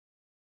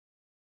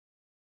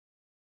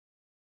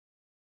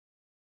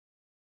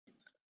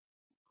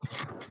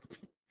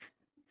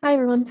Hi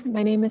everyone,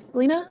 my name is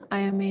Celina. I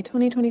am a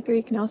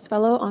 2023 Knauss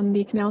Fellow on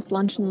the Knauss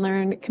Lunch and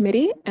Learn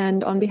Committee,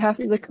 and on behalf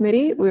of the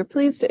committee, we're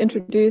pleased to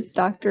introduce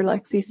Dr.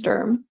 Lexie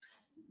Sturm.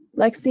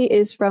 Lexie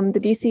is from the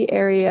DC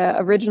area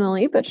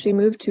originally, but she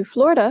moved to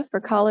Florida for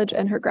college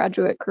and her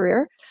graduate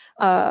career.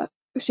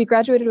 She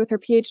graduated with her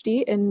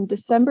PhD in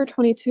December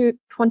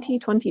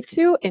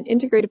 2022 in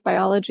integrated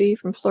biology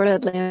from Florida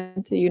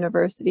Atlantic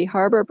University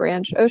Harbor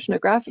Branch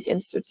Oceanographic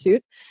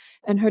Institute,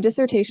 and her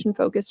dissertation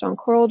focused on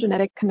coral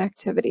genetic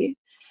connectivity.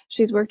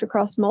 She's worked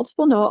across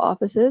multiple NOAA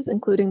offices,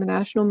 including the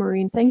National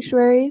Marine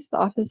Sanctuaries, the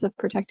Office of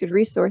Protected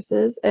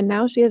Resources, and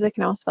now she is a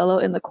Knauss Fellow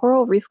in the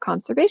Coral Reef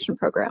Conservation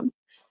Program.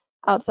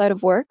 Outside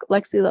of work,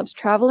 Lexie loves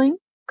traveling,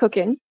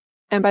 cooking,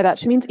 and by that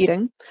she means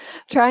eating,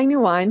 trying new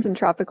wines and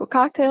tropical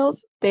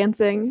cocktails,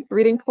 dancing,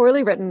 reading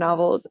poorly written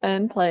novels,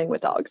 and playing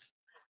with dogs.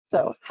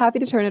 So happy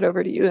to turn it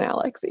over to you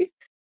now, Lexie.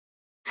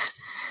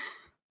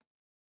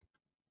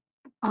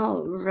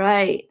 All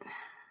right.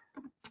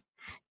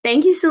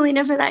 Thank you,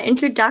 Celina, for that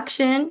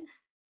introduction.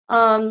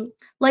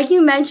 Like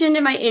you mentioned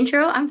in my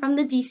intro, I'm from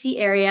the DC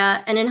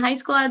area, and in high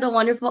school, I had the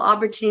wonderful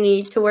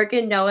opportunity to work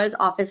in NOAA's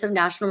Office of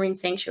National Marine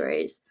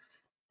Sanctuaries.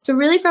 So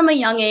really from a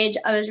young age,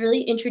 I was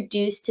really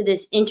introduced to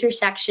this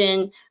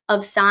intersection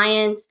of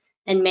science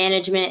and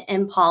management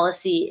and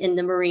policy in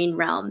the marine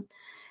realm.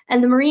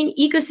 And the marine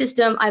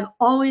ecosystem I've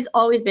always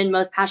been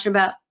most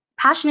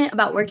passionate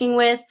about working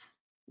with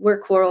were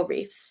coral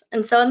reefs.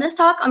 And so in this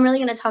talk, I'm really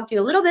going to talk to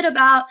you a little bit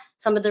about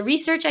some of the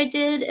research I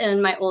did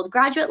in my old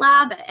graduate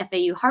lab at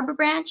FAU Harbor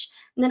Branch,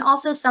 and then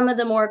also some of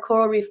the more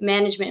coral reef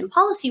management and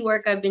policy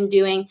work I've been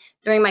doing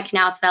during my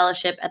Knauss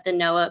Fellowship at the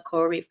NOAA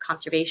Coral Reef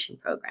Conservation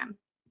Program.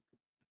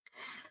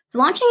 So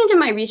launching into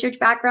my research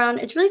background,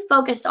 it's really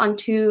focused on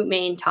two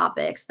main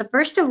topics, the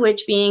first of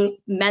which being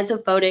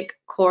mesophotic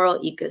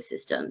coral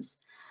ecosystems.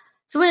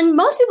 So when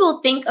most people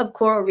think of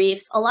coral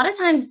reefs, a lot of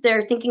times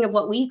they're thinking of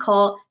what we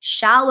call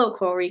shallow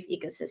coral reef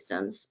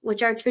ecosystems,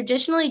 which are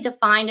traditionally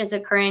defined as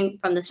occurring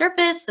from the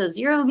surface, so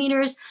 0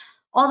 meters,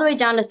 all the way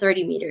down to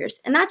 30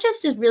 meters. And that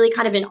just is really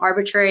kind of an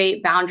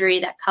arbitrary boundary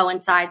that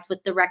coincides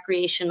with the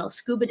recreational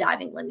scuba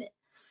diving limit.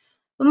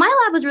 But my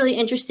lab was really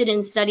interested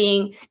in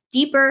studying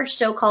deeper,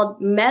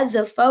 so-called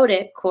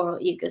mesophotic coral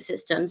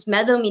ecosystems,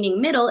 meso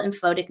meaning middle and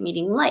photic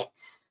meaning light.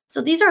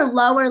 So these are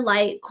lower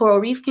light coral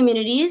reef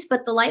communities,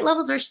 but the light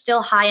levels are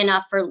still high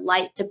enough for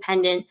light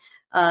dependent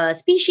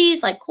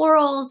species like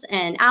corals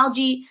and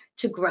algae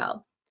to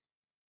grow.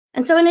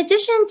 And so in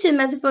addition to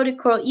mesophotic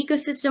coral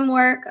ecosystem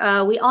work,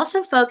 we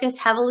also focused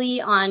heavily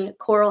on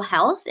coral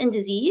health and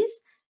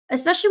disease,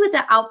 especially with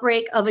the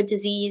outbreak of a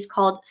disease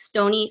called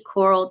stony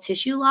coral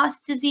tissue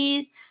loss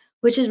disease,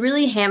 which has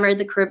really hammered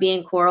the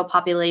Caribbean coral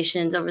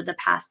populations over the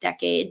past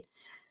decade.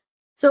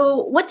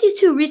 So what these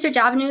two research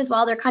avenues,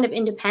 while they're kind of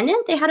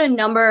independent, they had a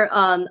number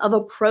of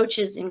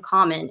approaches in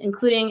common,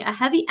 including a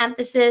heavy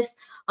emphasis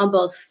on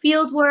both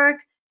field work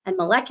and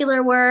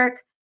molecular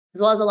work,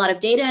 as well as a lot of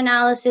data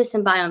analysis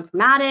and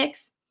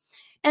bioinformatics,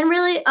 and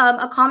really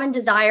a common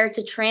desire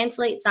to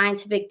translate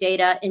scientific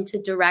data into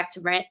direct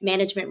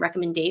management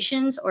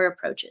recommendations or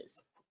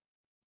approaches.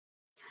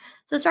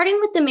 So starting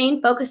with the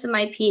main focus of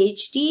my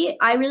PhD,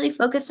 I really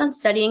focused on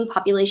studying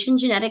population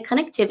genetic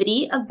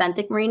connectivity of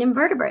benthic marine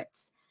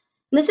invertebrates.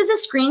 And this is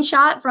a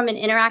screenshot from an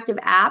interactive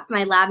app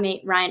my lab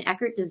mate Ryan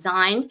Eckert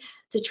designed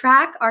to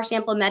track our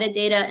sample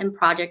metadata and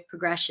project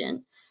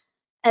progression.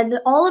 And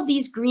all of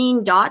these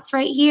green dots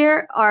right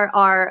here are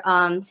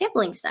our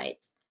sampling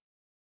sites.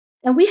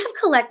 And we have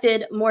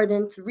collected more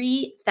than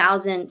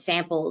 3,000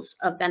 samples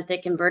of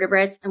benthic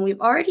invertebrates, and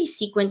we've already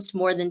sequenced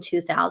more than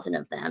 2,000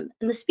 of them.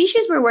 And the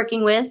species we're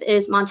working with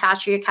is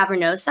Montastria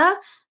cavernosa.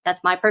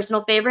 That's my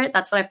personal favorite.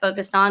 That's what I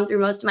focused on through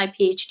most of my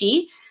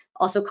PhD,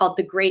 also called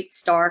the Great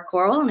Star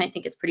Coral, and I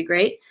think it's pretty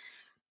great.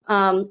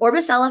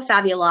 Orbicella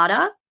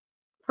fabulata,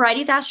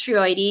 Porites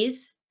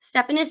asteroides,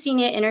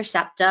 Stephanacina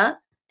intercepta,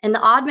 and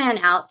the odd man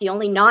out, the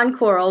only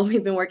non-coral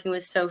we've been working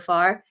with so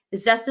far,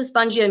 is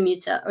Zestispongia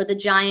muta, or the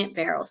giant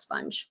barrel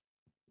sponge.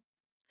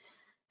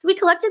 So we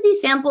collected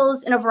these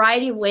samples in a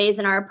variety of ways,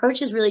 and our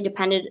approach is really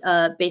dependent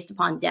based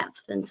upon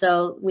depth. And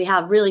so we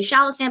have really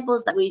shallow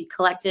samples that we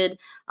collected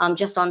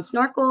just on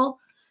snorkel,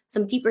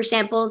 some deeper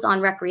samples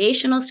on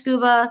recreational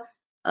scuba.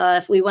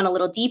 If we went a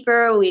little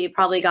deeper, we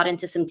probably got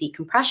into some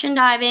decompression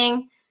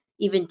diving.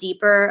 Even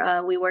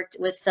deeper, we worked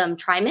with some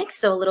trimix,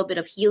 so a little bit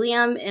of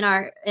helium in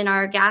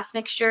our gas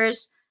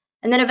mixtures.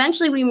 And then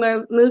eventually we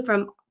moved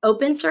from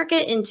open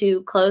circuit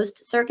into closed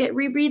circuit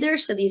rebreathers.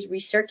 So these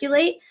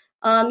recirculate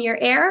your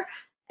air,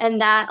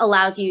 and that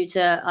allows you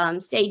to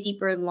stay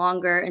deeper and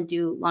longer and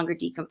do longer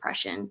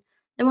decompression.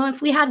 And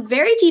if we had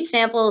very deep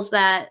samples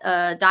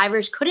that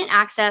divers couldn't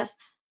access,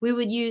 we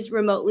would use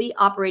remotely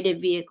operated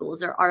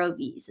vehicles, or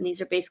ROVs. And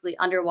these are basically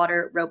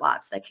underwater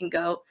robots that can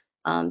go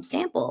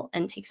sample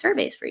and take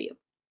surveys for you.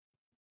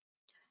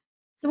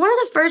 So one of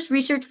the first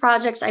research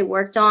projects I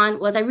worked on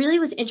was I really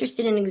was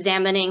interested in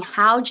examining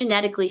how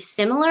genetically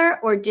similar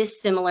or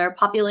dissimilar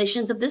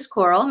populations of this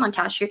coral,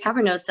 Montastria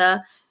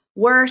cavernosa,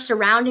 were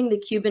surrounding the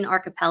Cuban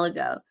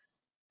archipelago.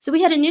 So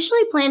we had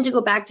initially planned to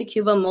go back to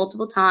Cuba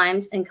multiple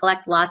times and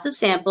collect lots of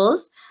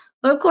samples,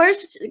 but of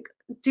course,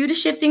 due to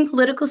shifting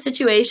political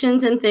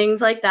situations and things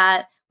like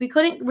that, we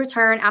couldn't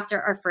return after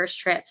our first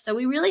trip. So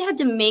we really had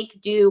to make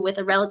do with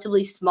a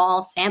relatively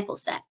small sample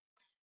set.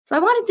 So I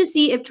wanted to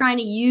see if trying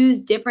to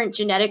use different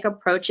genetic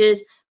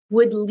approaches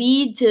would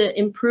lead to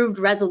improved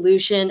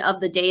resolution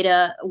of the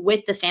data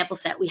with the sample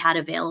set we had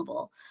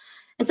available.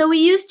 And so we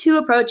used two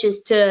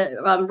approaches to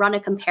run a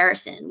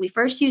comparison. We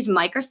first used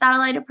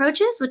microsatellite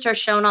approaches, which are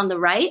shown on the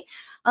right.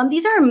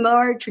 These are a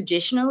more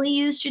traditionally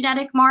used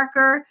genetic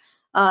marker.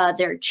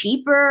 They're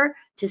cheaper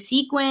to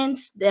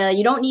sequence.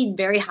 You don't need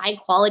very high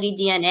quality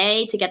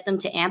DNA to get them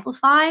to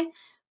amplify,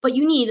 but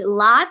you need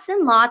lots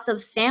and lots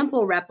of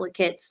sample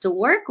replicates to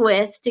work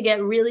with to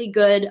get really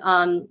good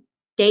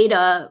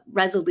data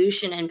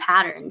resolution and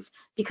patterns,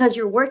 because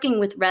you're working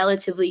with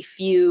relatively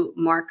few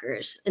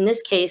markers. In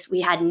this case,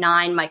 we had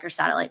 9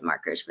 microsatellite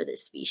markers for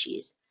this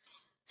species.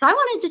 So I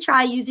wanted to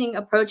try using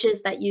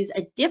approaches that use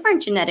a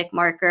different genetic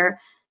marker,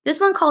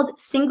 this one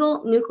called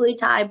single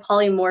nucleotide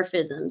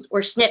polymorphisms, or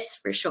SNPs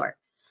for short.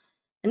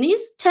 And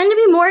these tend to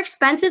be more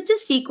expensive to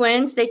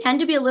sequence. They tend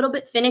to be a little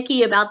bit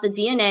finicky about the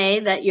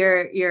DNA that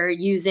you're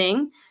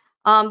using,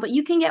 but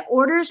you can get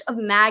orders of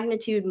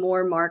magnitude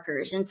more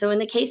markers. And so in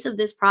the case of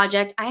this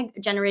project, I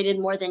generated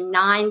more than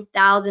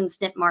 9,000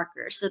 SNP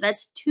markers. So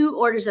that's 2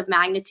 orders of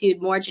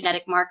magnitude more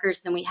genetic markers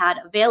than we had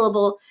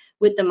available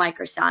with the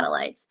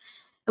microsatellites.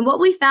 And what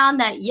we found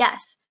that,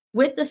 yes,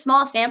 with the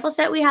small sample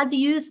set we had to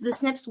use, the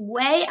SNPs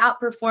way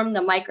outperformed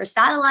the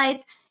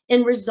microsatellites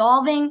in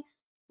resolving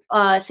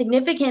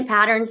significant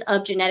patterns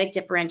of genetic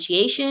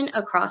differentiation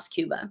across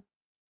Cuba.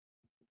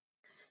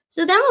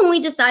 So then when we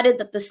decided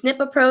that the SNP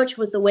approach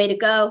was the way to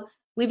go,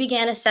 we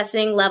began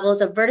assessing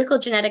levels of vertical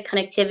genetic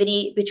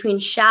connectivity between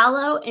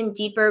shallow and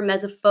deeper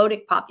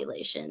mesophotic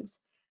populations.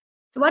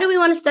 So why do we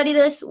want to study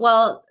this?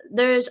 Well,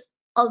 there's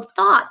a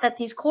thought that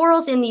these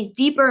corals in these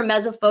deeper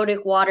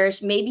mesophotic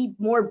waters may be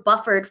more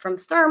buffered from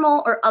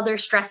thermal or other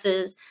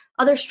stressors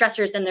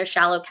than their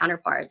shallow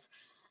counterparts.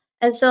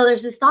 And so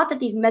there's this thought that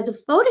these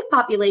mesophotic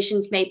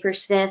populations may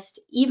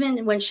persist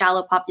even when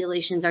shallow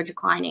populations are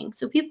declining.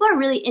 So people are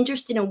really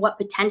interested in what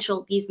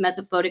potential these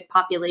mesophotic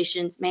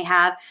populations may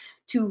have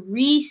to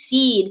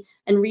reseed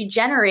and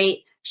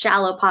regenerate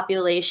shallow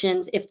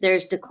populations if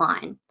there's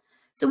decline.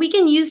 So we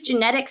can use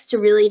genetics to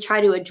really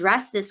try to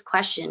address this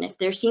question. If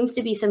there seems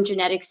to be some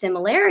genetic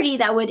similarity,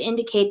 that would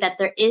indicate that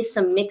there is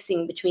some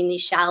mixing between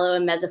these shallow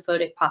and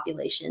mesophotic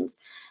populations,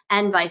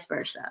 and vice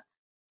versa.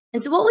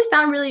 And so what we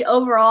found really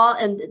overall,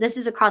 and this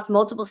is across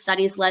multiple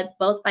studies led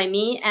both by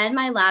me and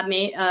my lab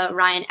mate,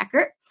 Ryan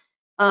Eckert,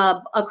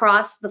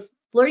 across the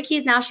Florida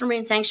Keys National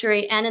Marine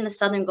Sanctuary and in the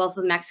southern Gulf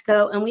of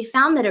Mexico. And we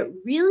found that it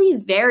really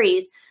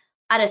varies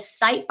at a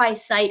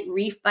site-by-site,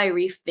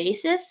 reef-by-reef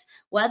basis,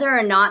 whether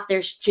or not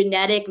there's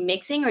genetic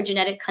mixing or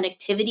genetic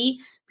connectivity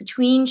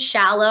between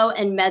shallow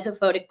and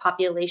mesophotic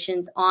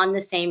populations on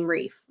the same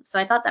reef. So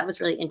I thought that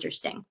was really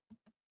interesting.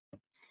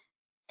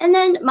 And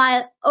then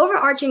my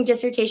overarching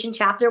dissertation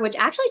chapter, which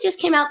actually just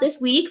came out this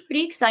week,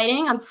 pretty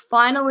exciting. I'm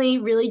finally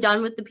really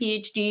done with the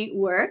PhD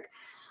work.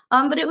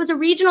 But it was a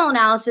regional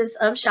analysis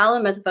of shallow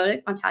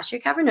mesophotic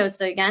Montassia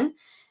cavernosa again.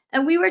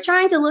 And we were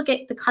trying to look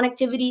at the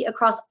connectivity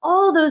across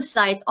all those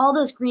sites, all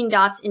those green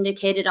dots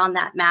indicated on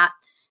that map.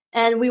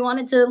 And we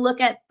wanted to look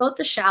at both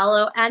the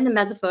shallow and the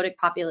mesophotic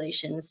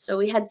populations. So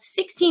we had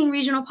 16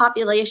 regional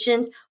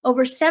populations,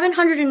 over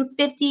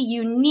 750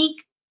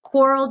 unique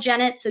coral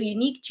genets, so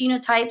unique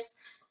genotypes.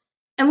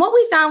 And what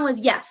we found was,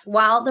 yes,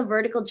 while the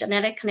vertical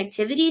genetic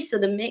connectivity, so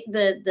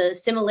the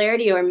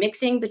similarity or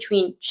mixing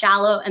between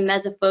shallow and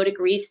mesophotic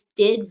reefs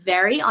did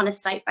vary on a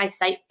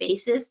site-by-site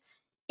basis,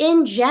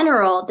 in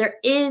general, there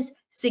is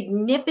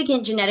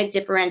significant genetic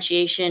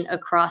differentiation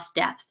across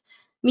depth.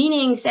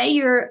 Meaning, say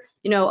you're,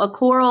 a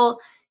coral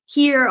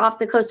here off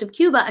the coast of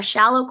Cuba, a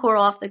shallow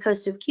coral off the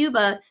coast of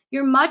Cuba,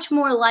 you're much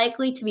more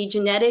likely to be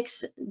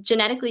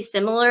genetically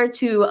similar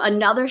to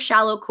another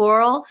shallow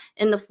coral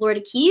in the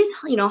Florida Keys,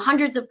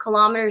 hundreds of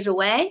kilometers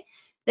away,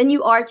 than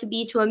you are to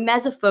be to a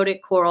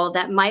mesophotic coral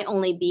that might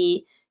only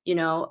be,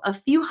 a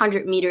few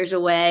hundred meters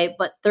away,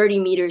 but 30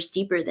 meters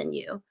deeper than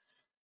you.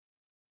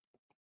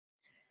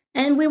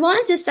 And we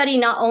wanted to study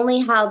not only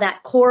how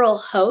that coral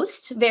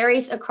host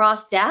varies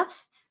across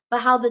depth,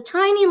 but how the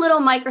tiny little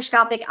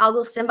microscopic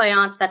algal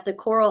symbionts that the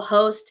coral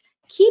host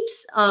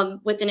keeps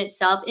within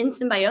itself, in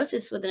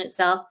symbiosis within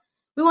itself,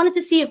 we wanted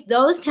to see if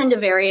those tend to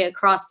vary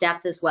across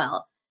depth as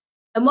well.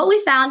 And what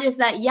we found is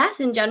that, yes,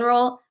 in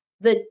general,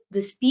 the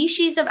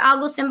species of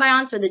algal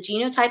symbionts or the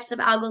genotypes of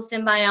algal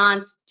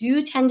symbionts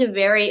do tend to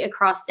vary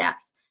across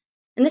depth.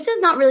 And this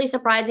is not really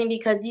surprising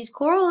because these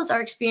corals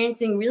are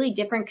experiencing really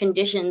different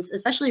conditions,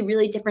 especially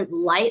really different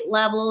light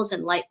levels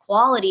and light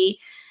quality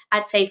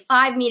at, say,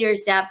 5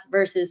 meters depth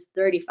versus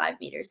 35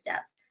 meters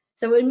depth.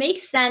 So it would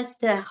make sense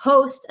to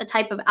host a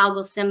type of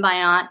algal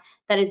symbiont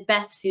that is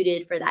best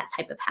suited for that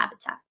type of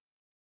habitat.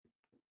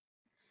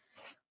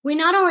 We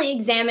not only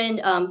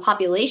examined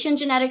population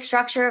genetic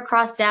structure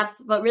across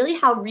depth, but really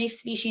how reef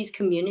species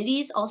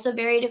communities also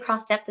varied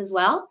across depth as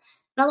well.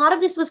 And a lot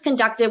of this was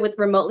conducted with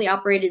remotely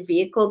operated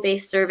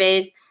vehicle-based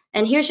surveys.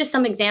 And here's just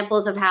some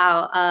examples of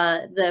how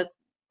the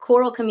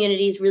coral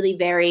communities really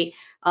vary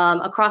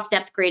across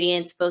depth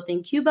gradients, both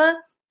in Cuba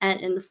and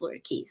in the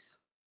Florida Keys.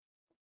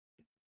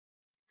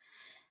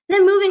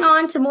 Then moving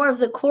on to more of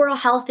the coral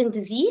health and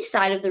disease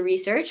side of the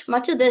research,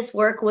 much of this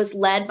work was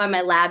led by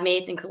my lab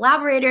mates and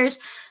collaborators,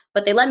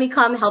 but they let me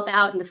come help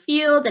out in the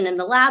field and in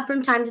the lab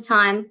from time to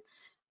time.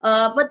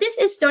 But this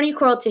is stony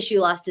coral tissue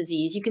loss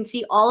disease. You can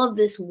see all of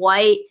this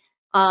white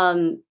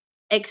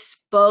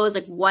exposed,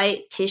 like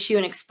white tissue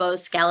and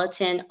exposed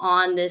skeleton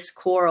on this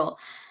coral.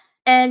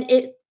 And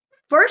it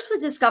first was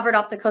discovered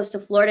off the coast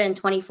of Florida in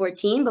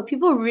 2014, but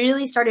people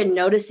really started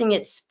noticing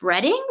it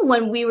spreading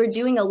when we were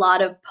doing a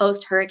lot of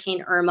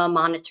post-Hurricane Irma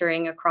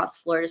monitoring across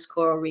Florida's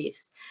coral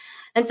reefs.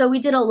 And so we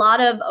did a lot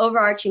of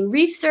overarching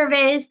reef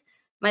surveys.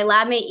 My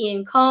lab mate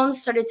Ian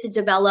Combs started to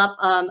develop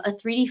a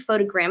 3D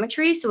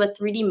photogrammetry, so a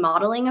 3D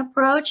modeling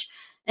approach.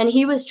 And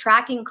he was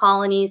tracking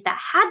colonies that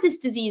had this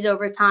disease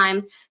over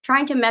time,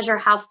 trying to measure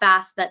how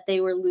fast that they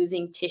were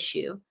losing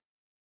tissue.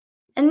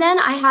 And then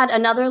I had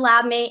another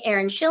lab mate,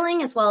 Aaron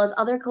Schilling, as well as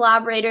other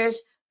collaborators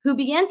who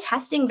began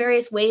testing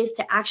various ways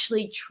to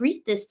actually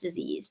treat this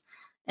disease.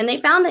 And they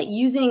found that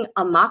using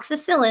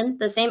amoxicillin,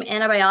 the same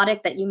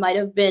antibiotic that you might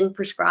have been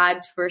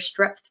prescribed for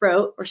strep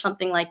throat or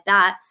something like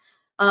that,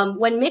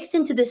 when mixed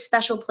into this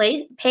special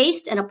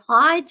paste and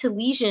applied to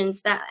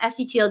lesions, that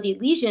SCTLD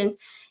lesions,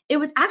 it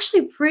was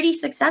actually pretty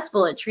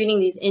successful at treating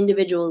these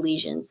individual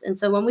lesions. And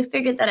so when we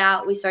figured that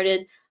out, we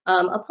started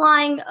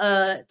applying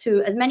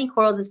to as many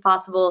corals as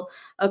possible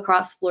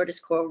across Florida's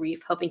coral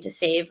reef, hoping to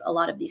save a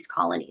lot of these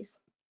colonies.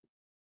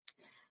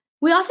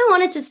 We also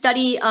wanted to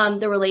study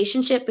the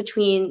relationship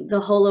between the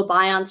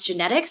holobionts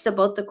genetics, so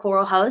both the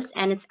coral host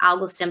and its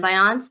algal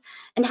symbionts,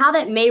 and how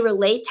that may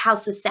relate to how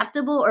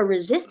susceptible or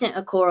resistant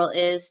a coral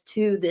is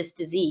to this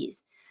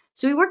disease.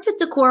 So we worked with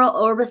the coral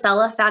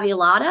Orbicella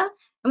fabulata,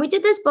 and we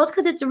did this both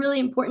because it's a really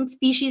important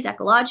species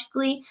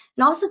ecologically,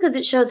 and also because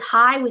it shows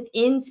high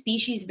within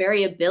species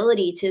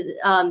variability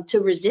to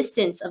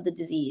resistance of the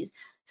disease.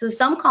 So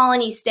some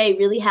colonies stay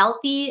really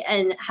healthy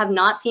and have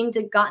not seemed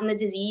to have gotten the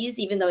disease,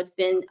 even though it's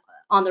been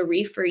on the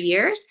reef for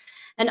years.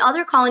 And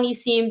other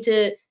colonies seem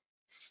to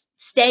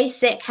stay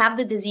sick, have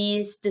the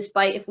disease,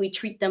 despite if we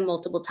treat them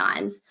multiple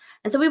times.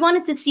 And so we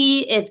wanted to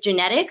see if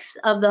genetics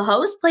of the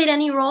host played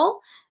any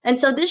role. And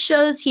so this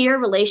shows here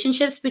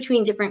relationships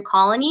between different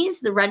colonies.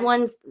 The red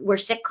ones were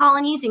sick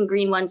colonies and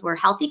green ones were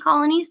healthy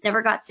colonies,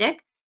 never got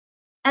sick.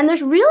 And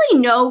there's really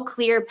no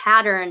clear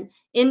pattern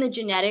in the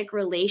genetic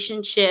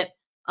relationship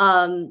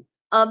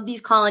of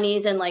these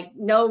colonies, and like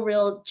no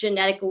real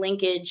genetic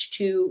linkage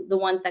to the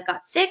ones that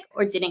got sick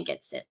or didn't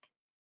get sick.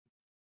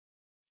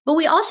 But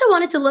we also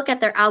wanted to look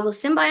at their algal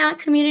symbiont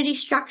community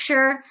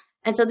structure.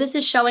 And so this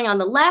is showing on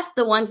the left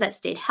the ones that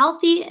stayed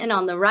healthy, and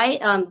on the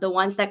right the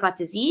ones that got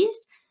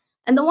diseased.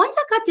 And the ones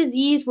that got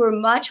diseased were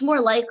much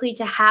more likely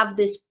to have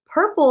this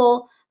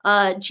purple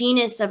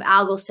genus of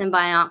algal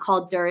symbiont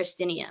called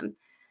Durastinium.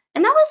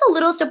 And that was a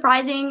little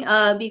surprising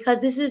because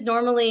this is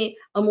normally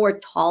a more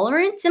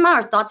tolerant symbiont,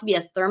 or thought to be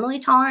a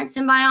thermally tolerant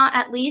symbiont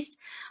at least,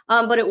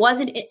 but it was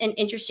an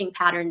interesting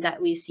pattern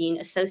that we've seen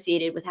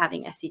associated with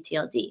having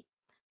SCTLD.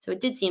 So it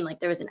did seem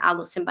like there was an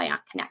algal symbiont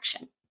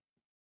connection.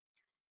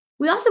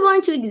 We also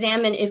wanted to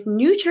examine if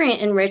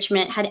nutrient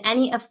enrichment had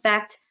any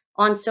effect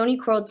on stony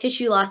coral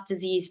tissue loss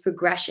disease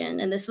progression,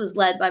 and this was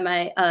led by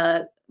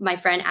my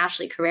friend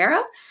Ashley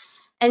Carrero.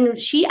 And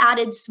she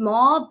added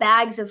small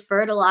bags of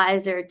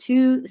fertilizer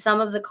to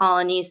some of the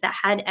colonies that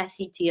had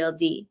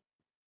SCTLD.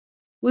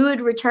 We would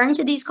return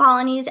to these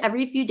colonies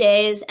every few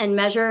days and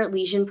measure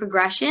lesion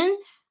progression.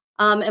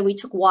 And we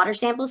took water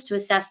samples to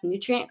assess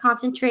nutrient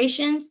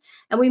concentrations.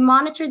 And we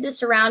monitored the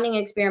surrounding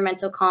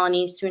experimental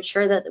colonies to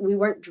ensure that we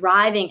weren't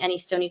driving any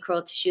stony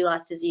coral tissue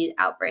loss disease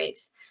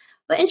outbreaks.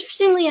 But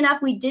interestingly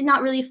enough, we did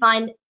not really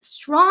find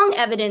strong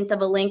evidence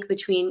of a link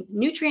between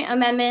nutrient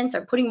amendments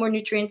or putting more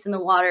nutrients in the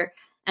water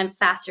and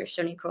faster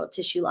stony coral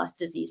tissue loss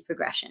disease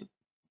progression.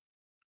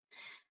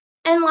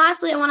 And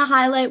lastly, I want to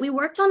highlight, we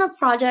worked on a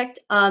project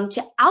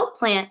to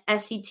outplant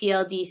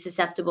SCTLD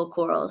susceptible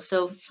corals.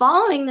 So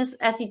following this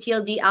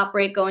SCTLD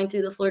outbreak going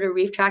through the Florida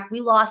Reef Tract, we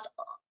lost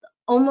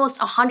almost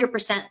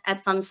 100%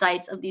 at some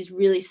sites of these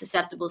really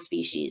susceptible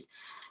species.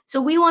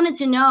 So we wanted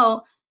to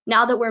know,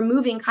 now that we're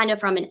moving kind of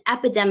from an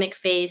epidemic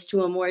phase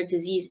to a more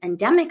disease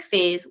endemic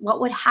phase,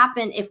 what would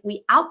happen if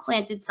we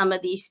outplanted some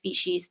of these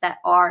species that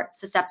are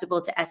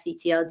susceptible to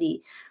SCTLD?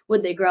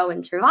 Would they grow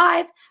and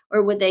survive,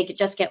 or would they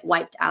just get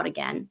wiped out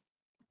again?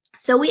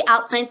 So we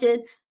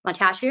outplanted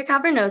Montassia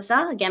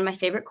cavernosa, again, my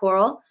favorite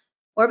coral,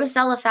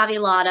 Orbicella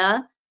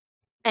fabulata,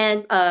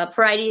 and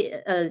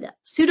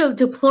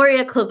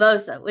Pseudodiploria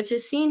clavosa, which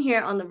is seen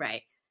here on the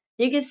right.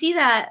 You can see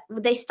that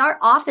they start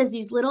off as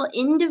these little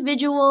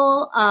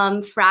individual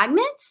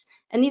fragments,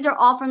 and these are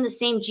all from the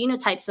same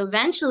genotype. So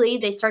eventually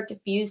they start to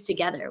fuse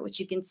together, which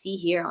you can see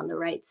here on the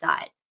right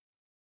side.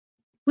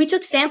 We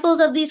took samples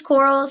of these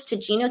corals to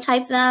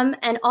genotype them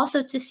and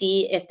also to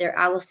see if their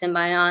algal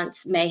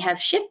symbionts may have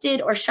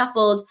shifted or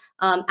shuffled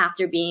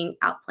after being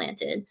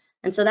outplanted.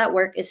 And so that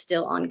work is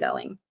still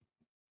ongoing.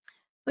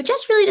 But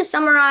just really to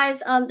summarize,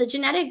 the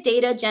genetic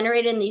data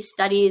generated in these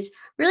studies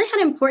really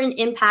had important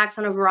impacts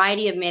on a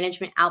variety of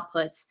management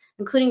outputs,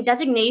 including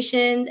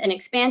designations and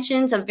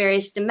expansions of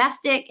various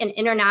domestic and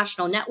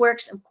international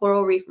networks of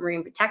coral reef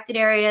marine protected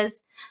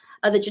areas.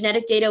 The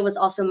genetic data was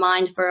also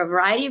mined for a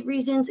variety of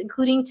reasons,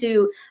 including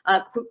to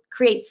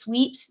create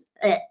suites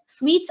of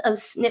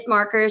SNP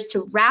markers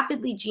to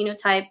rapidly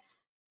genotype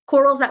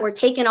corals that were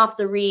taken off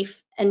the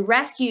reef and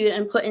rescued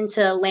and put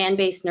into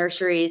land-based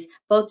nurseries,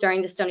 both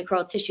during the stony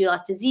coral tissue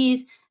loss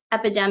disease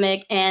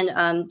epidemic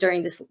and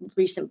during this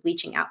recent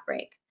bleaching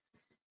outbreak.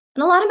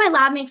 And a lot of my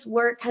lab mates'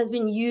 work has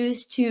been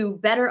used to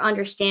better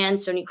understand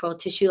stony coral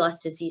tissue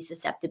loss disease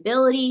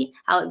susceptibility,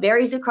 how it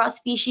varies across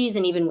species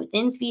and even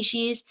within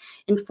species,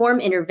 inform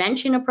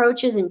intervention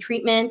approaches and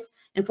treatments,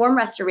 inform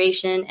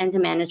restoration, and to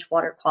manage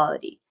water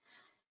quality.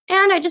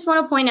 And I just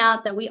want to point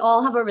out that we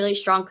all have a really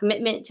strong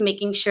commitment to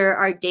making sure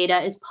our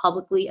data is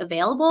publicly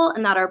available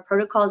and that our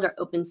protocols are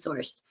open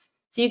sourced.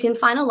 So you can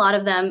find a lot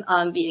of them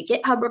via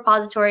GitHub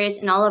repositories,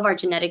 and all of our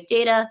genetic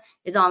data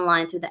is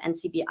online through the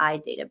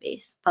NCBI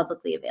database,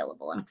 publicly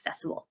available and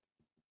accessible.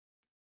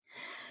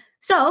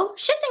 So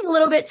shifting a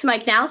little bit to my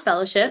Knauss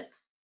fellowship,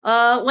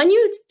 when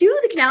you do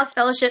the Knauss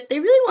fellowship, they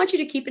really want you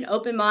to keep an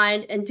open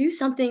mind and do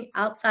something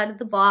outside of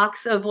the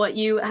box of what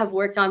you have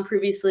worked on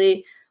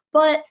previously.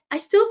 But I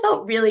still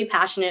felt really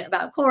passionate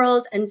about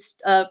corals and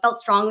felt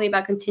strongly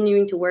about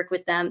continuing to work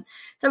with them.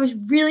 So I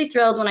was really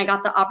thrilled when I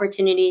got the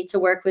opportunity to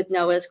work with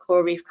NOAA's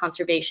Coral Reef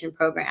Conservation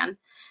Program.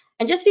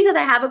 And just because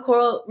I have a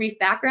coral reef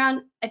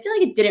background, I feel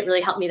like it didn't really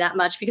help me that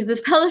much because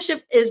this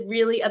fellowship is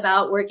really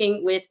about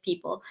working with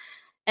people.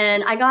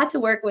 And I got to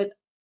work with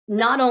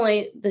not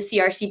only the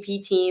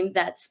CRCP team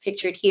that's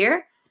pictured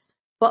here,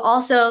 but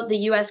also the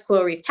US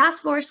Coral Reef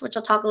Task Force, which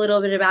I'll talk a little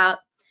bit about,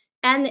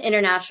 and the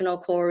International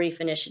Coral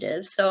Reef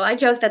Initiative. So I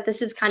joke that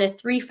this is kind of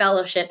 3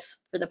 fellowships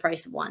for the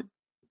price of 1.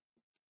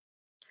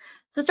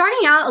 So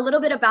starting out a little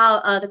bit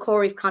about the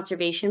Coral Reef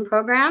Conservation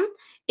Program.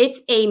 It's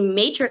a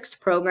matrixed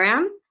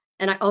program,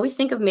 and I always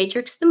think of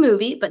Matrix the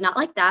movie, but not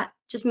like that.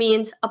 It just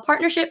means a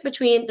partnership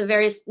between the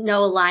various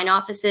NOAA line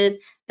offices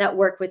that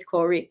work with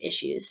coral reef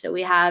issues. So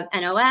we have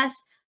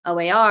NOS,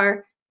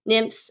 OAR,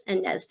 NMFS,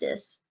 and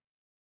NESDIS.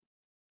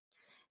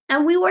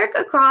 And we work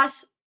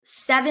across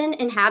 7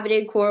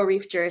 inhabited coral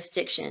reef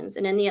jurisdictions.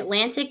 And in the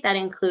Atlantic, that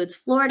includes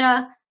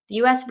Florida, the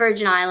US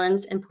Virgin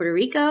Islands, and Puerto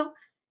Rico.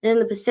 And in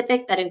the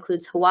Pacific, that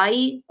includes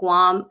Hawaii,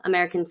 Guam,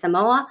 American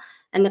Samoa,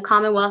 and the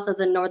Commonwealth of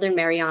the Northern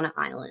Mariana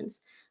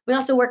Islands. We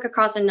also work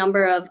across a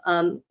number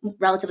of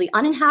relatively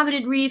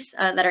uninhabited reefs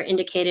that are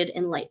indicated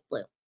in light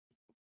blue.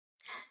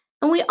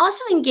 And we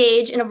also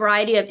engage in a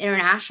variety of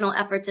international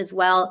efforts as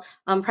well,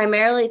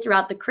 primarily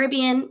throughout the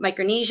Caribbean,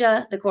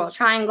 Micronesia, the Coral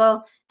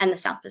Triangle, and the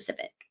South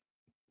Pacific.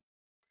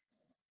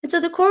 And so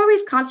the Coral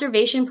Reef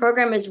Conservation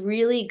Program is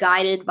really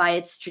guided by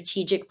its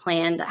strategic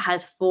plan that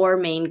has 4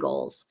 main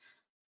goals: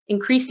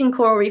 increasing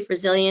coral reef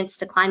resilience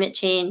to climate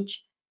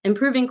change,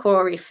 improving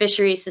coral reef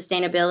fishery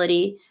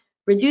sustainability,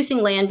 reducing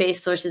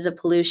land-based sources of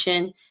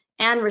pollution,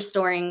 and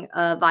restoring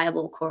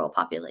viable coral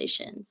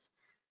populations.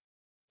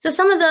 So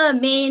some of the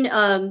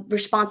main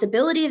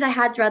responsibilities I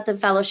had throughout the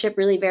fellowship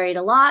really varied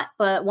a lot,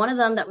 but one of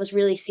them that was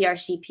really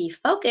CRCP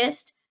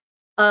focused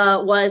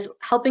was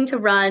helping to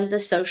run the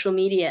social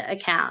media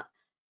account.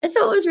 And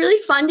so it was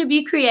really fun to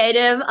be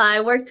creative.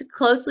 I worked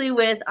closely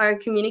with our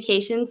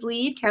communications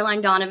lead,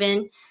 Caroline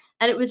Donovan,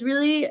 and it was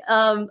really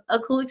a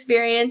cool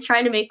experience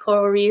trying to make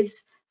coral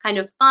reefs kind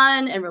of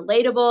fun and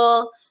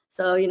relatable.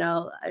 So, you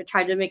know, I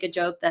tried to make a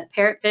joke that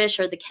parrotfish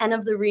are the Ken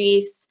of the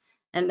reefs,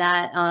 and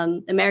that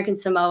American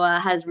Samoa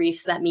has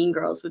reefs that Mean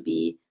Girls would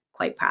be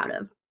quite proud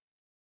of.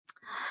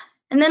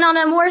 And then on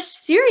a more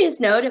serious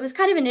note, it was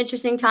kind of an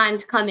interesting time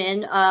to come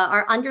in.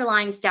 Our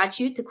underlying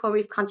statute, the Coral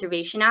Reef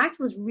Conservation Act,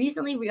 was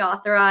recently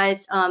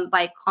reauthorized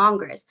by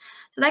Congress.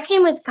 So that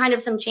came with kind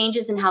of some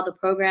changes in how the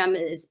program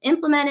is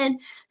implemented.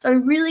 So I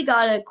really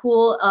got a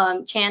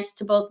cool chance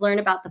to both learn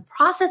about the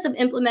process of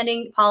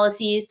implementing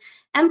policies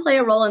and play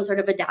a role in sort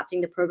of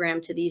adapting the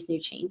program to these new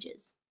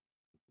changes.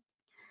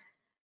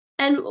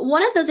 And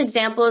one of those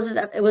examples is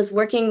that it was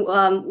working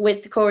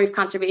with the Coral Reef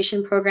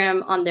Conservation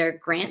Program on their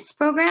grants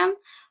program.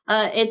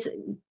 It's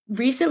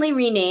recently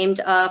renamed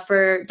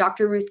for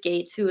Dr. Ruth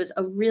Gates, who was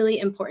a really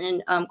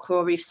important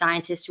coral reef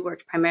scientist who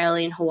worked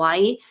primarily in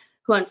Hawaii,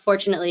 who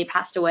unfortunately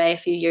passed away a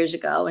few years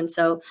ago. And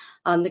so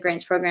the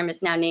grants program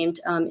is now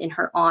named in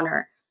her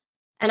honor.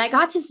 And I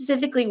got to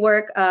specifically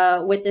work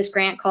with this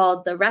grant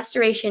called the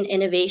Restoration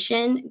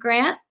Innovation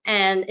Grant,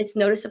 and its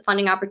notice of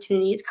funding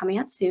opportunity is coming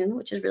out soon,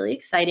 which is really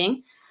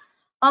exciting.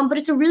 But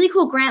it's a really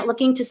cool grant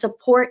looking to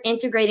support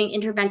integrating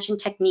intervention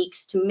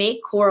techniques to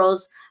make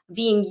corals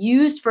being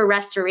used for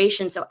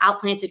restoration, so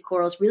outplanted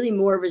corals, really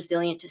more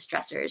resilient to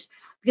stressors.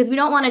 Because we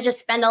don't want to just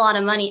spend a lot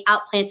of money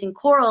outplanting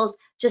corals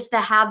just to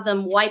have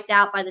them wiped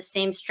out by the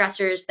same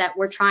stressors that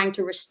we're trying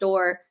to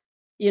restore,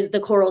 the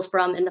corals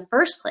from in the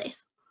first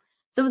place.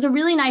 So it was a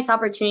really nice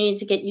opportunity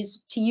to get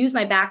to use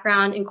my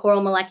background in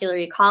coral molecular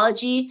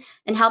ecology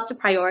and help to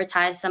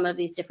prioritize some of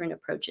these different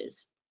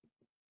approaches.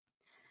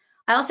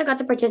 I also got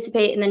to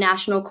participate in the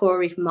National Coral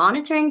Reef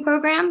Monitoring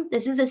Program.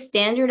 This is a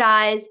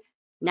standardized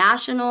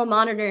national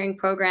monitoring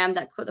program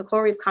that the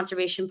Coral Reef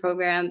Conservation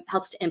Program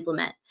helps to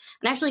implement.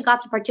 And I actually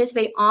got to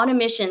participate on a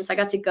mission. So I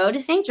got to go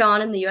to St.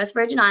 John in the US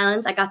Virgin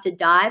Islands. I got to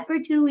dive for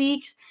 2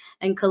 weeks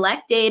and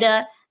collect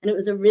data, and it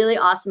was a really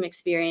awesome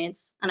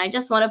experience. And I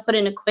just want to put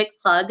in a quick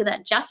plug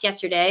that just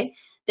yesterday,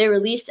 they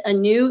released a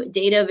new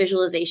data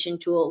visualization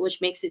tool, which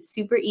makes it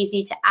super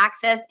easy to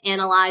access,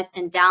 analyze,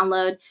 and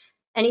download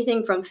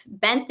anything from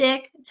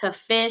benthic to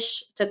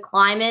fish to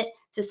climate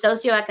to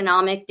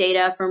socioeconomic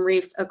data from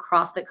reefs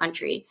across the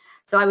country.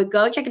 So I would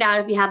go check it out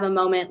if you have a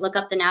moment, look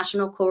up the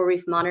National Coral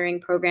Reef Monitoring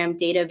Program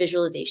data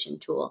visualization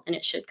tool, and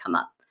it should come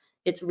up.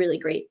 It's a really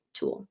great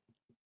tool.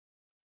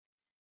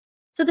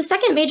 So the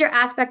second major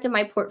aspect of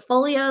my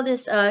portfolio,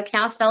 this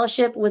Knauss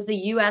Fellowship, was the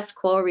U.S.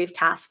 Coral Reef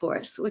Task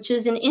Force, which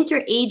is an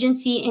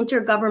interagency,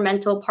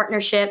 intergovernmental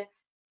partnership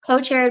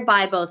co-chaired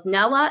by both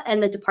NOAA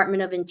and the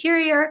Department of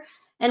Interior,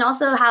 and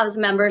also has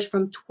members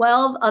from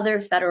 12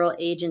 other federal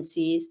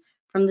agencies,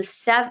 from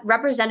the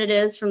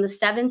representatives from the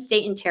 7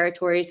 state and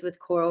territories with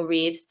coral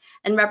reefs,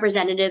 and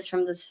representatives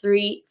from the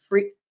three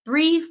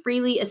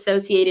freely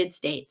associated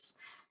states.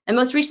 And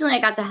most recently,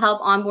 I got to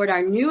help onboard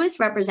our newest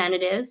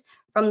representatives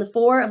from the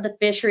 4 of the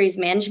fisheries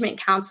management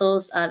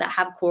councils that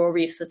have coral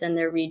reefs within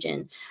their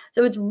region.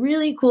 So it's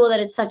really cool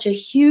that it's such a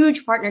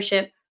huge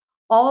partnership,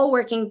 all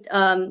working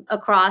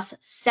across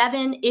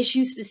 7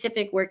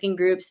 issue-specific working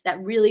groups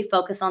that really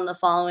focus on the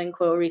following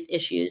coral reef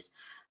issues: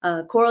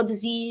 coral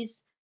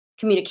disease,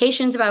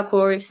 communications about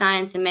coral reef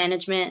science and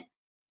management,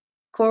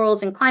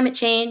 corals and climate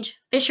change,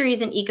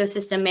 fisheries and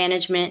ecosystem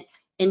management,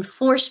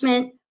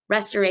 enforcement,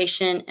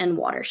 restoration, and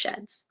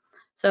watersheds.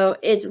 So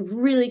it's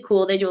really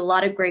cool. They do a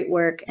lot of great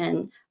work,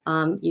 and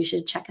you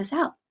should check us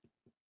out.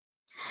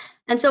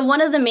 And so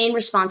one of the main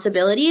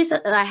responsibilities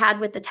that I had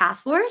with the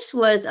task force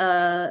was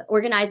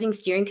organizing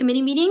steering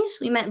committee meetings.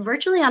 We met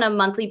virtually on a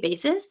monthly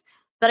basis,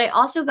 but I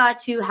also got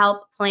to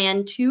help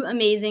plan 2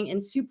 amazing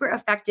and super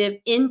effective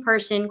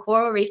in-person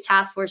Coral Reef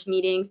Task Force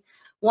meetings,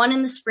 one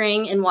in the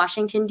spring in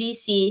Washington,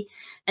 D.C.,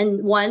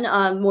 and one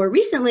more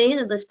recently,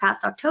 this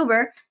past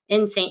October,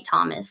 in St.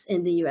 Thomas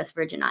in the US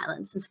Virgin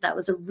Islands. And so that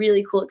was a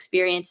really cool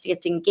experience to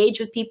get to engage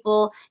with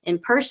people in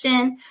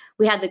person.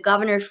 We had the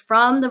governor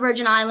from the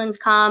Virgin Islands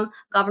come,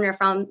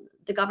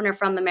 the governor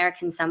from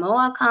American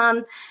Samoa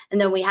come, and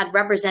then we had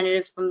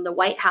representatives from the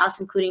White House,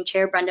 including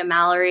Chair Brenda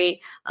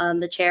Mallory,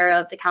 the chair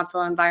of the Council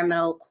on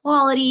Environmental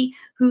Quality,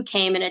 who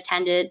came and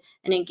attended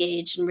and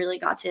engaged and really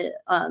got to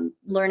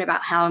learn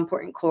about how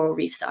important coral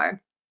reefs are.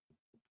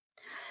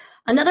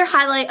 Another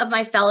highlight of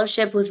my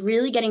fellowship was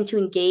really getting to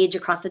engage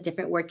across the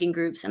different working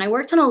groups. And I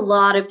worked on a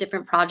lot of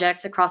different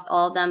projects across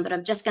all of them, but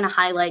I'm just going to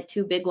highlight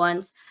 2 big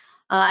ones.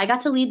 I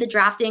got to lead the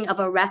drafting of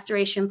a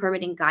restoration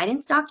permitting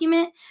guidance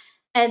document.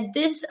 And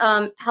this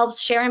helps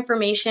share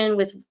information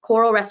with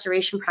coral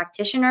restoration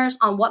practitioners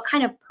on what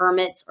kind of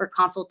permits or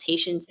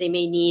consultations they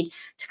may need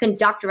to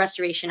conduct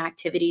restoration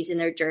activities in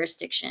their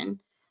jurisdiction.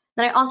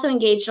 Then I also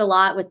engaged a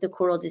lot with the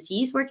coral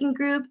disease working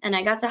group, and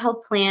I got to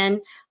help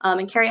plan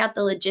and carry out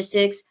the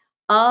logistics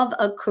of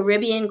a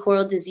Caribbean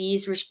coral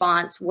disease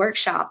response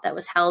workshop that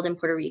was held in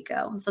Puerto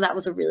Rico. So that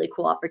was a really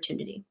cool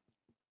opportunity.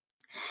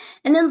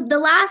 And then the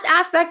last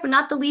aspect, but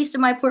not the least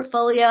of my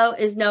portfolio,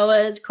 is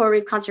NOAA's Coral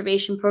Reef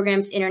Conservation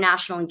Program's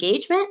international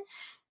engagement.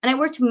 And I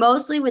worked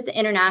mostly with the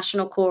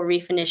International Coral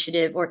Reef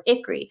Initiative, or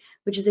ICRI,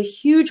 which is a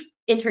huge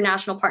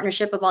international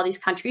partnership of all these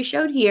countries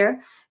showed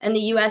here. And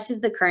the US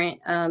is the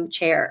current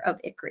chair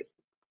of ICRI.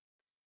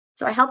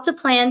 So I helped to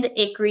plan the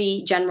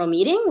ICRI general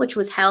meeting, which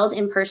was held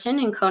in person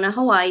in Kona,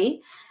 Hawaii.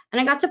 And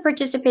I got to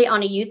participate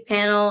on a youth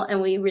panel,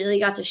 and we really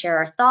got to share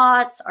our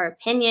thoughts, our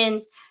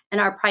opinions,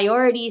 and our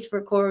priorities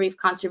for coral reef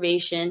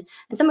conservation,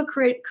 and some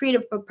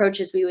creative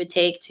approaches we would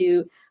take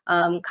to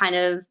kind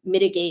of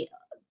mitigate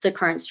the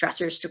current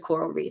stressors to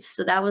coral reefs.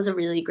 So that was a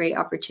really great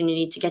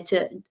opportunity to get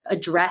to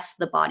address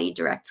the body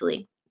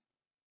directly.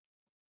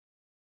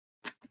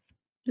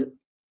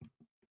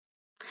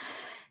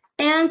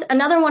 And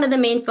another one of the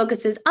main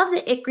focuses of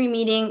the ICRI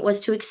meeting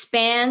was to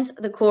expand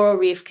the coral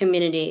reef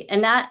community.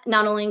 And that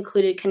not only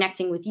included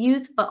connecting with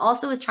youth, but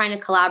also with trying to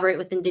collaborate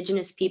with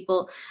Indigenous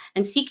people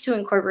and seek to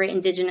incorporate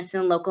Indigenous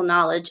and local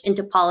knowledge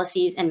into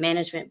policies and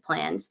management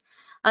plans.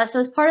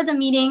 So as part of the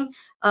meeting,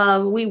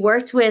 we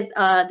worked with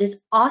this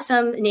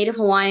awesome Native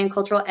Hawaiian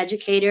cultural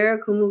educator,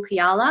 Kumu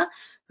Kiala,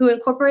 who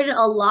incorporated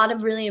a lot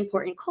of really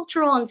important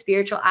cultural and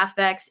spiritual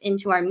aspects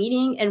into our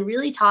meeting and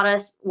really taught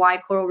us why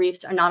coral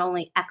reefs are not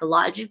only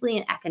ecologically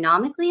and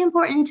economically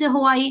important to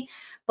Hawaii,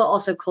 but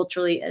also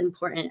culturally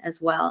important as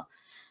well.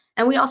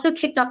 And we also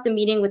kicked off the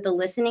meeting with a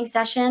listening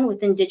session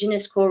with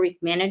Indigenous coral reef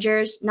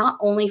managers, not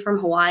only from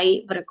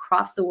Hawaii, but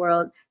across the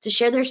world, to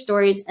share their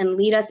stories and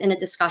lead us in a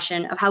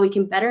discussion of how we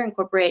can better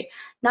incorporate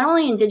not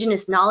only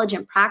Indigenous knowledge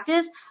and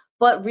practice,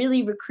 but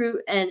really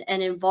recruit and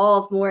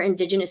involve more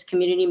indigenous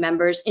community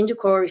members into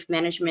coral reef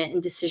management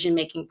and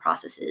decision-making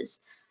processes.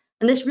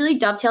 And this really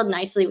dovetailed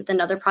nicely with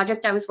another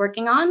project I was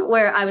working on,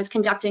 where I was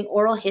conducting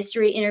oral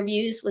history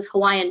interviews with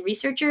Hawaiian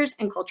researchers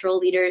and cultural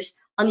leaders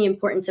on the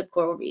importance of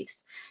coral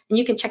reefs. And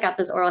you can check out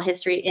those oral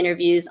history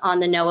interviews on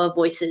the NOAA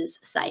Voices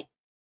site.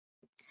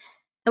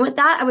 And with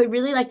that, I would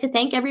really like to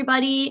thank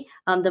everybody,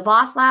 the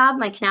Voss Lab,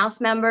 my Knauss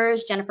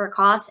members, Jennifer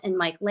Koss and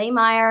Mike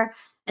Laymeyer,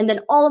 and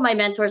then all of my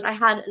mentors. I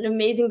had an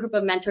amazing group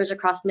of mentors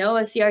across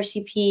NOAA,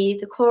 CRCP,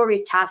 the Coral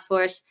Reef Task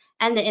Force,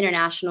 and the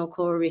International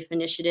Coral Reef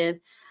Initiative.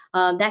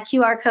 That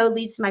QR code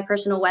leads to my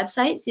personal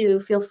website, so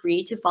feel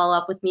free to follow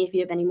up with me if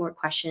you have any more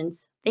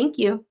questions. Thank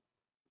you.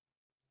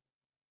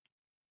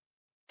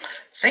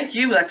 Thank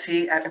you,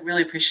 Lexie. I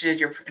really appreciated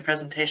your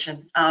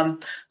presentation.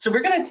 So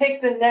we're going to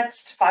take the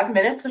next 5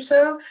 minutes or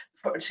so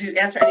to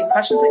answer any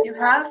questions that you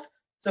have.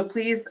 So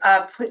please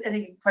put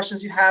any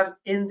questions you have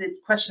in the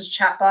questions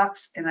chat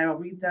box, and I will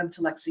read them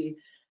to Lexie.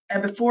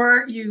 And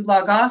before you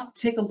log off,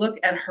 take a look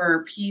at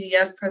her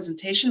PDF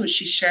presentation, which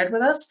she shared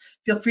with us.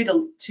 Feel free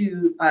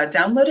to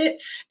download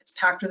it. It's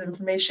packed with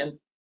information.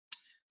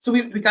 So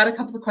we got a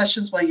couple of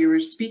questions while you were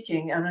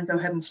speaking. I'm going to go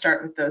ahead and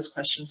start with those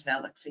questions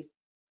now, Lexie.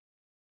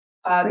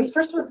 This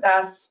first one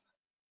asks,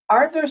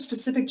 are there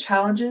specific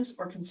challenges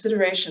or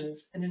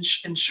considerations in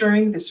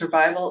ensuring the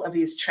survival of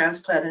these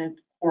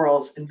transplanted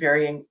corals in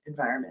varying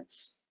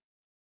environments?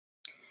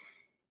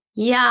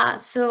 Yeah,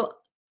 so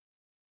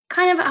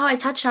kind of how I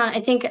touched on,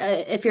 I think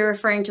if you're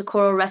referring to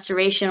coral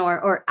restoration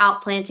or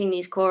outplanting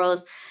these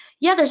corals,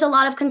 yeah, there's a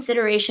lot of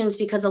considerations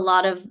because a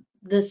lot of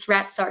the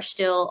threats are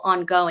still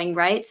ongoing,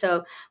 right?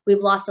 So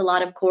we've lost a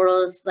lot of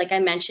corals, like I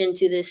mentioned,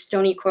 to this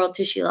stony coral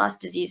tissue loss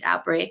disease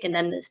outbreak. And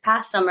then this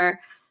past summer,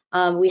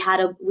 we had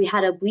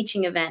a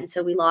bleaching event.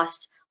 So we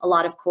lost a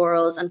lot of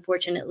corals,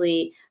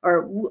 unfortunately,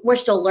 or we're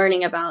still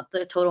learning about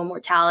the total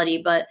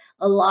mortality, but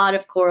a lot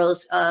of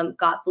corals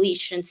got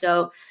bleached. And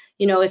so,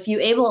 you know, if you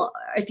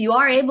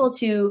are able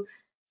to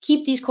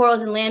keep these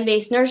corals in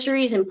land-based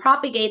nurseries and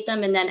propagate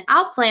them and then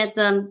outplant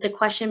them, the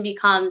question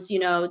becomes, you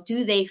know,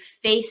 do they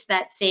face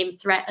that same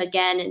threat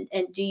again?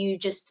 And do you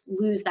just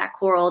lose that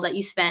coral that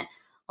you spent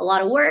a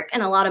lot of work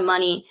and a lot of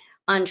money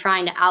on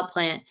trying to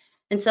outplant?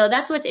 And so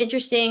that's what's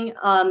interesting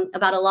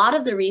about a lot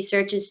of the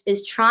research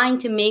is trying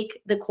to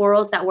make the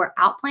corals that we're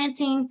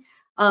outplanting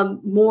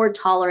more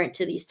tolerant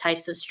to these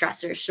types of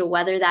stressors. So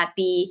whether that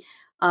be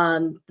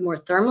more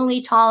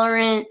thermally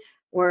tolerant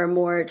or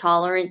more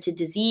tolerant to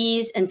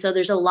disease. And so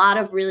there's a lot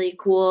of really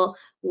cool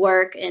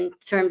work in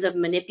terms of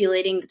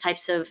manipulating the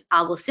types of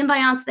algal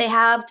symbionts they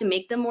have to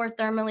make them more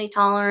thermally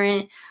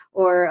tolerant,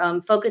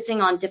 or focusing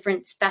on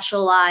different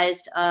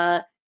specialized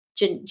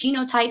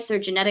genotypes or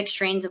genetic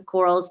strains of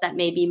corals that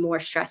may be more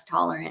stress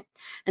tolerant.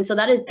 And so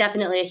that is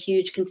definitely a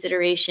huge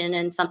consideration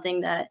and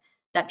something that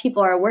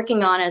people are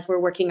working on as we're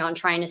working on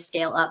trying to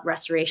scale up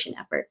restoration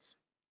efforts.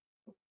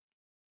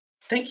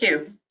 Thank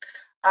you.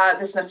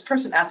 This next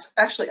person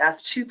actually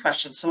asked 2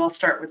 questions, so I'll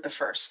start with the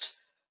first.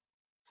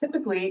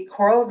 Typically,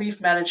 coral reef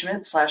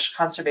management /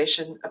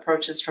 conservation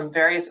approaches from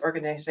various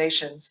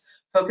organizations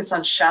focus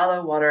on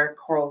shallow water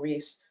coral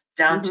reefs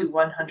down to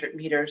 100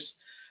 meters.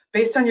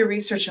 Based on your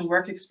research and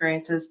work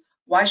experiences,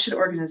 why should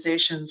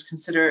organizations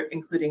consider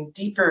including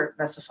deeper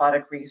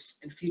mesophotic reefs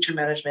in future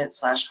management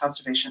 /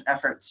 conservation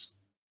efforts?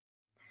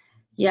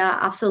 Yeah,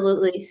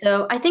 absolutely.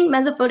 So I think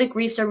mesophotic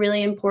reefs are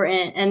really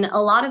important, and a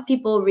lot of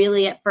people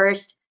really at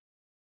first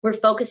we're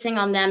focusing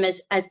on them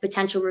as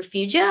potential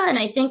refugia, and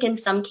I think in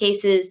some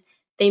cases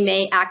they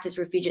may act as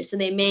refugia. So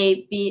they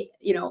may be,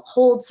 you know,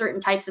 hold certain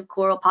types of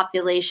coral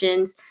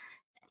populations,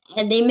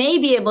 and they may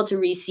be able to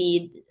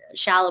reseed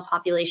shallow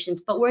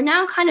populations, but we're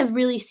now kind of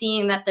really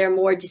seeing that they're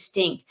more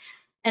distinct.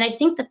 And I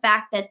think the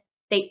fact that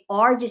they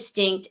are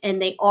distinct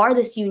and they are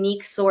this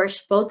unique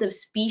source both of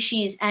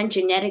species and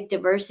genetic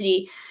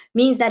diversity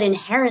means that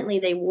inherently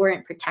they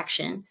warrant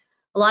protection.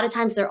 A lot of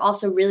times they're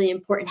also really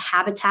important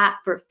habitat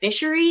for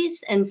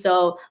fisheries. And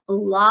so a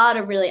lot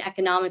of really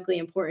economically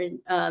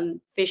important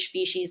fish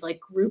species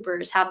like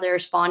groupers have their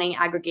spawning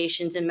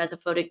aggregations in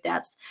mesophotic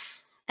depths.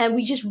 And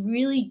we just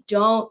really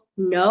don't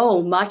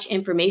know much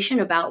information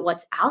about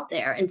what's out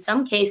there. In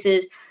some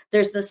cases,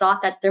 there's the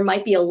thought that there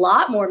might be a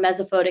lot more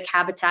mesophotic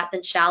habitat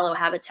than shallow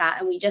habitat,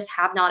 and we just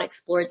have not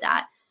explored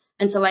that.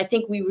 And so I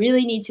think we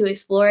really need to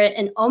explore it.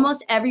 And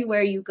almost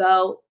everywhere you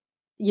go,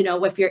 you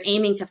know, if you're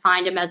aiming to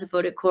find a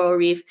mesophotic coral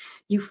reef,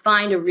 you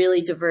find a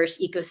really diverse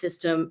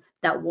ecosystem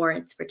that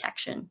warrants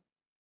protection.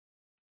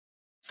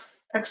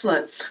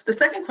 Excellent. The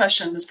second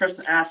question this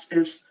person asks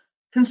is,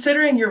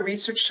 considering your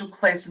research took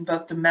place in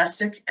both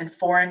domestic and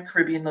foreign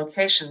Caribbean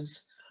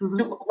locations, to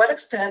what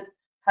extent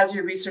has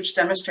your research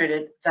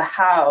demonstrated the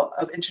how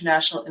of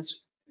international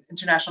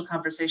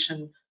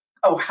conversation?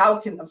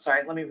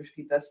 Let me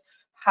repeat this.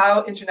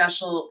 How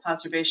international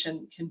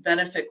conservation can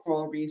benefit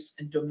coral reefs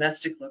in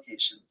domestic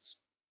locations?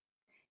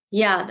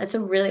 Yeah, that's a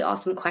really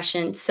awesome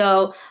question.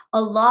 So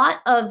a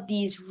lot of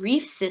these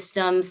reef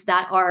systems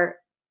that are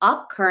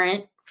up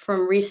current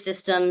from reef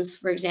systems,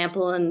 for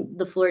example, in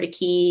the Florida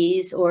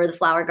Keys or the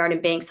Flower Garden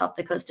Banks off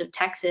the coast of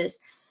Texas.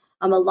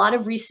 A lot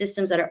of reef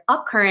systems that are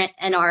up current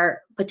and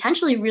are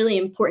potentially really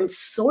important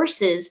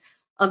sources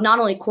of not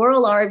only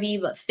coral larvae,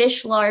 but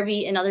fish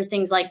larvae and other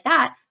things like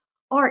that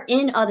are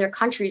in other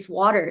countries'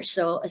 waters.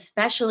 So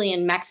especially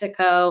in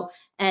Mexico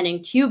and in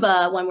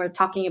Cuba, when we're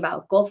talking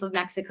about Gulf of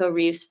Mexico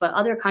reefs, but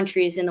other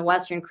countries in the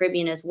Western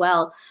Caribbean as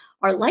well,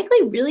 are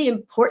likely really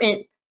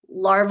important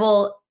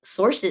larval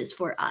sources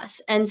for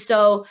us. And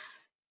so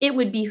it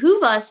would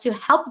behoove us to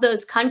help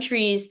those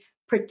countries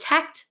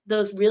protect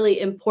those really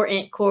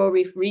important coral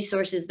reef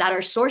resources that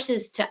are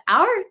sources to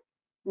our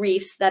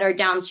reefs that are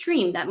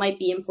downstream that might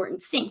be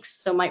important sinks,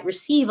 so might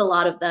receive a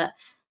lot of the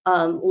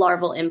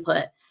larval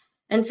input.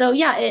 And so,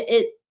 yeah,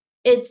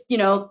 it's, you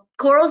know,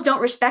 corals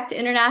don't respect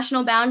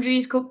international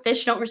boundaries,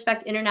 fish don't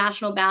respect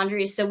international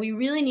boundaries, so we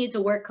really need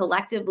to work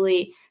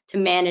collectively to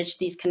manage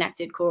these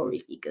connected coral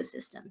reef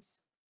ecosystems.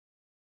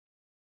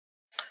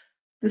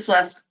 This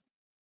last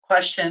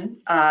question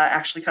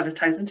actually kind of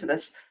ties into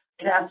this.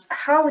 It asks,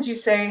 how would you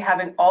say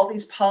having all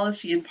these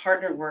policy and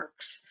partner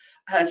works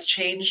has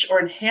changed or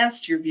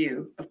enhanced your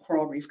view of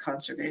coral reef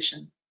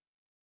conservation?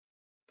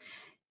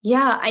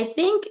 Yeah, I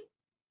think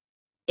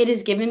it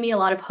has given me a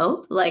lot of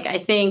hope. Like, I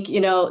think,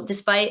 you know,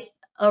 despite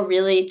a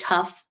really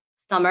tough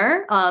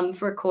summer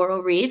for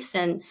coral reefs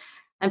and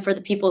for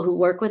the people who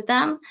work with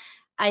them,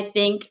 I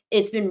think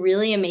it's been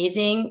really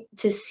amazing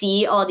to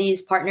see all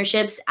these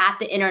partnerships at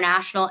the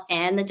international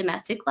and the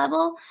domestic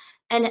level,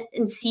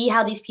 and see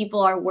how these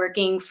people are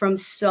working from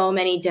so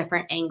many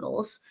different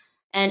angles.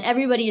 And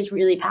everybody is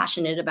really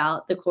passionate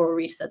about the coral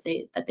reefs that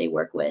they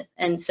work with.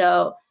 And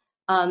so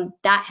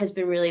that has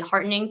been really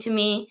heartening to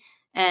me.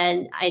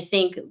 And I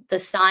think the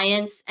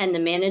science and the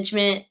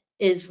management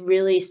is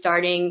really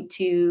starting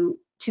to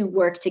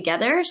work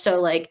together. So,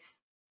 like,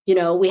 you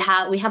know, we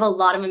have a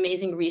lot of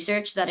amazing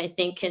research that I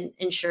think can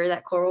ensure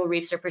that coral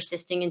reefs are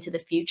persisting into the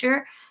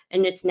future.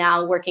 And it's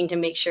now working to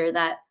make sure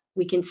that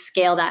we can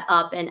scale that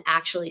up and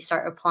actually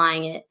start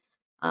applying it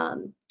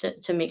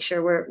to make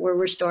sure we're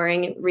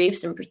restoring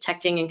reefs and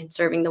protecting and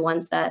conserving the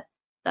ones that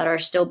are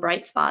still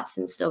bright spots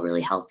and still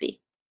really healthy.